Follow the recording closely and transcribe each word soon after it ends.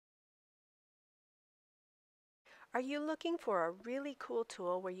Are you looking for a really cool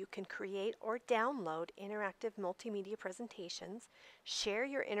tool where you can create or download interactive multimedia presentations, share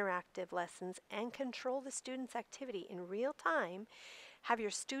your interactive lessons, and control the students' activity in real time, have your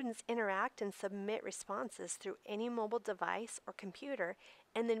students interact and submit responses through any mobile device or computer,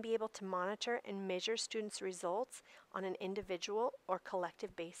 and then be able to monitor and measure students' results on an individual or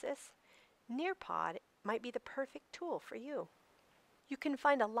collective basis? Nearpod might be the perfect tool for you. You can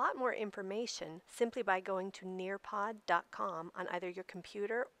find a lot more information simply by going to nearpod.com on either your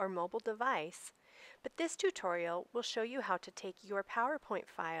computer or mobile device, but this tutorial will show you how to take your PowerPoint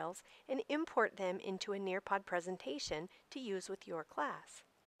files and import them into a Nearpod presentation to use with your class.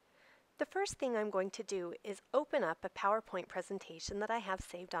 The first thing I'm going to do is open up a PowerPoint presentation that I have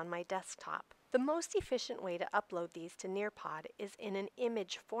saved on my desktop. The most efficient way to upload these to Nearpod is in an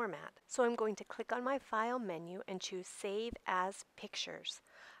image format. So I'm going to click on my File menu and choose Save as Pictures.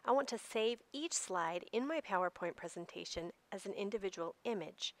 I want to save each slide in my PowerPoint presentation as an individual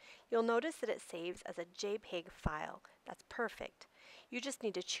image. You'll notice that it saves as a JPEG file. That's perfect. You just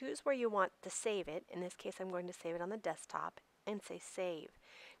need to choose where you want to save it. In this case, I'm going to save it on the desktop and say Save.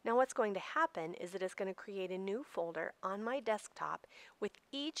 Now what's going to happen is that it's going to create a new folder on my desktop with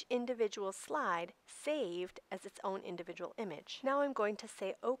each individual slide saved as its own individual image. Now I'm going to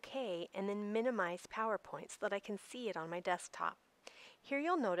say OK and then minimize PowerPoint so that I can see it on my desktop. Here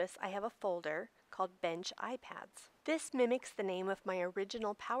you'll notice I have a folder called Bench iPads. This mimics the name of my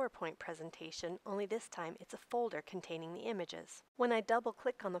original PowerPoint presentation, only this time it's a folder containing the images. When I double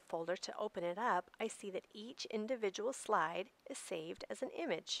click on the folder to open it up, I see that each individual slide is saved as an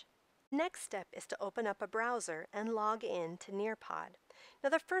image. Next step is to open up a browser and log in to Nearpod. Now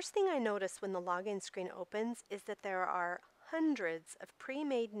the first thing I notice when the login screen opens is that there are hundreds of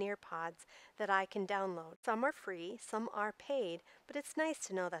pre-made Nearpods that I can download. Some are free, some are paid, but it's nice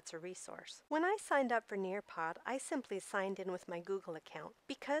to know that's a resource. When I signed up for Nearpod, I simply signed in with my Google account.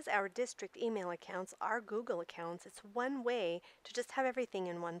 Because our district email accounts are Google accounts, it's one way to just have everything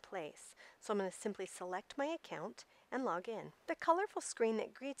in one place. So I'm going to simply select my account and log in. The colorful screen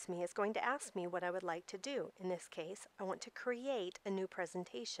that greets me is going to ask me what I would like to do. In this case, I want to create a new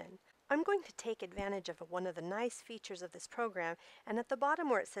presentation. I'm going to take advantage of one of the nice features of this program, and at the bottom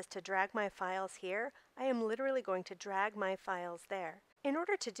where it says to drag my files here, I am literally going to drag my files there. In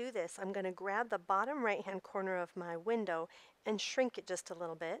order to do this, I'm going to grab the bottom right-hand corner of my window and shrink it just a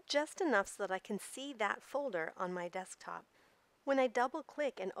little bit, just enough so that I can see that folder on my desktop. When I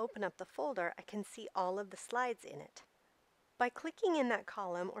double-click and open up the folder, I can see all of the slides in it. By clicking in that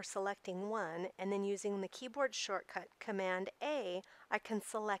column or selecting one and then using the keyboard shortcut Command A, I can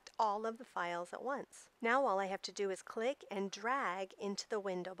select all of the files at once. Now all I have to do is click and drag into the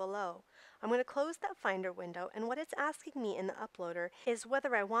window below. I'm going to close that Finder window, and what it's asking me in the uploader is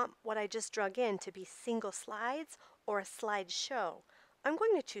whether I want what I just drug in to be single slides or a slideshow. I'm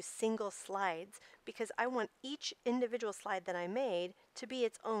going to choose single slides because I want each individual slide that I made to be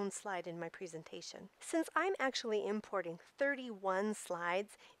its own slide in my presentation. Since I'm actually importing 31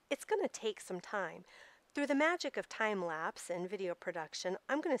 slides, it's going to take some time. Through the magic of time-lapse and video production,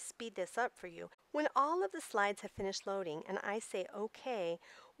 I'm going to speed this up for you. When all of the slides have finished loading and I say OK,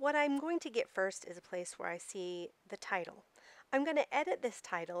 what I'm going to get first is a place where I see the title. I'm going to edit this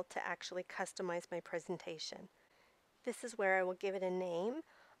title to actually customize my presentation. This is where I will give it a name.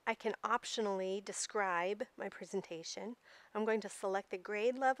 I can optionally describe my presentation. I'm going to select the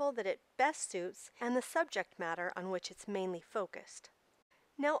grade level that it best suits and the subject matter on which it's mainly focused.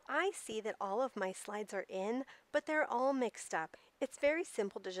 Now I see that all of my slides are in, but they're all mixed up. It's very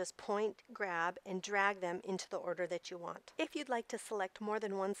simple to just point, grab, and drag them into the order that you want. If you'd like to select more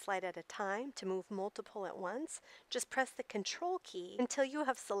than one slide at a time to move multiple at once, just press the Control key until you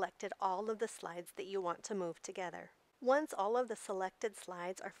have selected all of the slides that you want to move together. Once all of the selected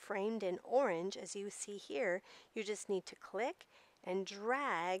slides are framed in orange, as you see here, you just need to click and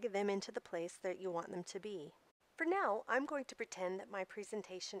drag them into the place that you want them to be. For now, I'm going to pretend that my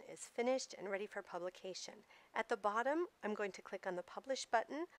presentation is finished and ready for publication. At the bottom, I'm going to click on the Publish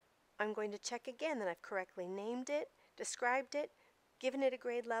button. I'm going to check again that I've correctly named it, described it, given it a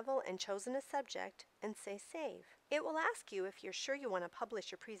grade level, and chosen a subject, and say Save. It will ask you if you're sure you want to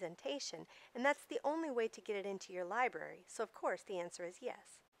publish your presentation, and that's the only way to get it into your library, so of course the answer is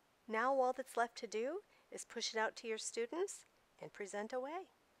yes. Now all that's left to do is push it out to your students and present away.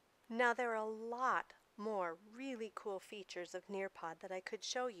 Now there are a lot more really cool features of Nearpod that I could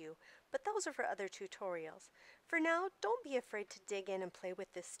show you, but those are for other tutorials. For now, don't be afraid to dig in and play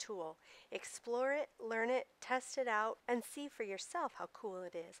with this tool. Explore it, learn it, test it out, and see for yourself how cool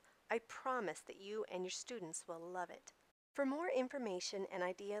it is. I promise that you and your students will love it. For more information and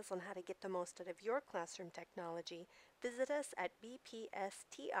ideas on how to get the most out of your classroom technology, visit us at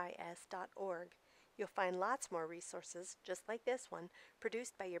BPS-TIS.org. You'll find lots more resources, just like this one,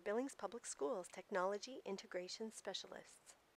 produced by your Billings Public Schools Technology Integration Specialists.